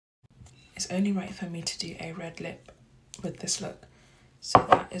it's only right for me to do a red lip with this look. So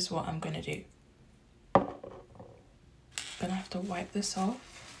that is what I'm gonna do. Gonna have to wipe this off.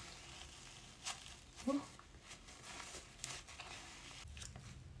 Ooh.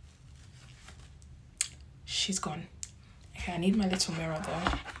 She's gone. Okay, I need my little mirror though.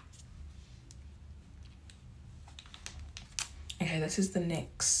 Okay, this is the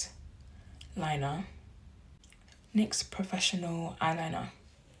NYX liner. NYX Professional Eyeliner.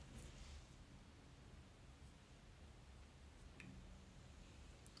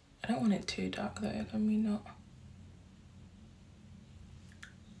 I don't want it too dark though, let me not.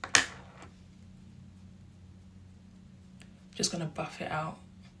 Just gonna buff it out.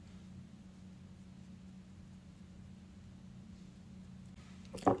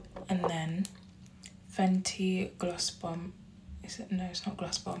 And then Fenty Gloss Bomb. Is it? No, it's not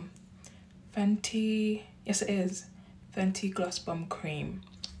Gloss Bomb. Fenty, yes it is. Fenty Gloss Bomb Cream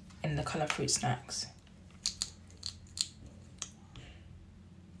in the colour Fruit Snacks.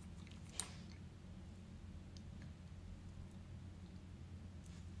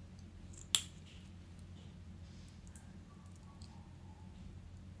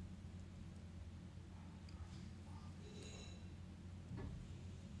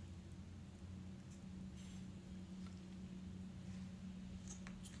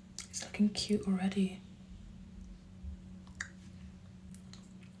 It's looking cute already.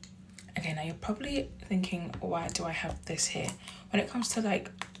 Okay, now you're probably thinking, why do I have this here? When it comes to like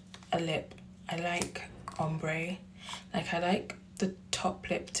a lip, I like ombre. Like I like the top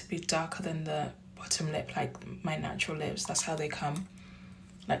lip to be darker than the bottom lip, like my natural lips. That's how they come.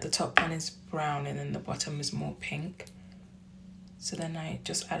 Like the top one is brown and then the bottom is more pink. So then I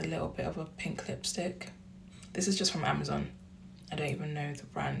just add a little bit of a pink lipstick. This is just from Amazon. I don't even know the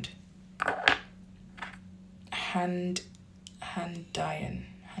brand. Hand Diane.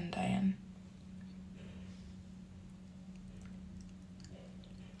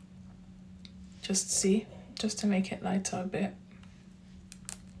 Just to make it lighter a bit.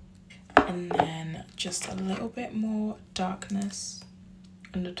 And then just a little bit more darkness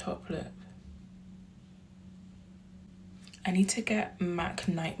on the top lip. I need to get MAC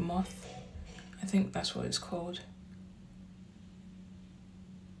Night Moth. I think that's what it's called.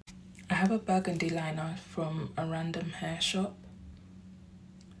 I have a burgundy liner from a random hair shop.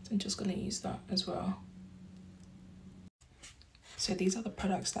 So I'm just gonna use that as well. So these are the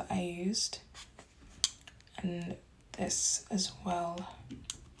products that I used. And this as well.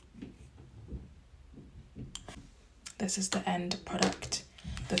 This is the end product,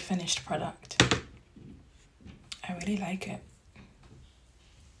 the finished product. I really like it.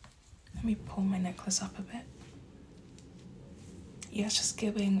 Let me pull my necklace up a bit. Yeah, it's just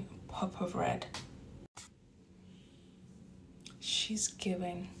giving a pop of red. She's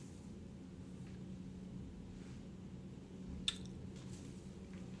giving.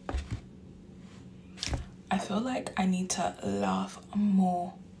 I feel like I need to laugh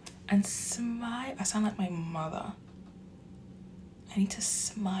more and smile. I sound like my mother. I need to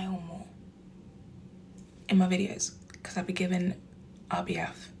smile more in my videos because I'll be giving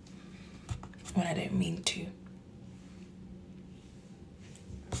RBF when I don't mean to.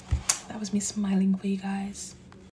 That was me smiling for you guys.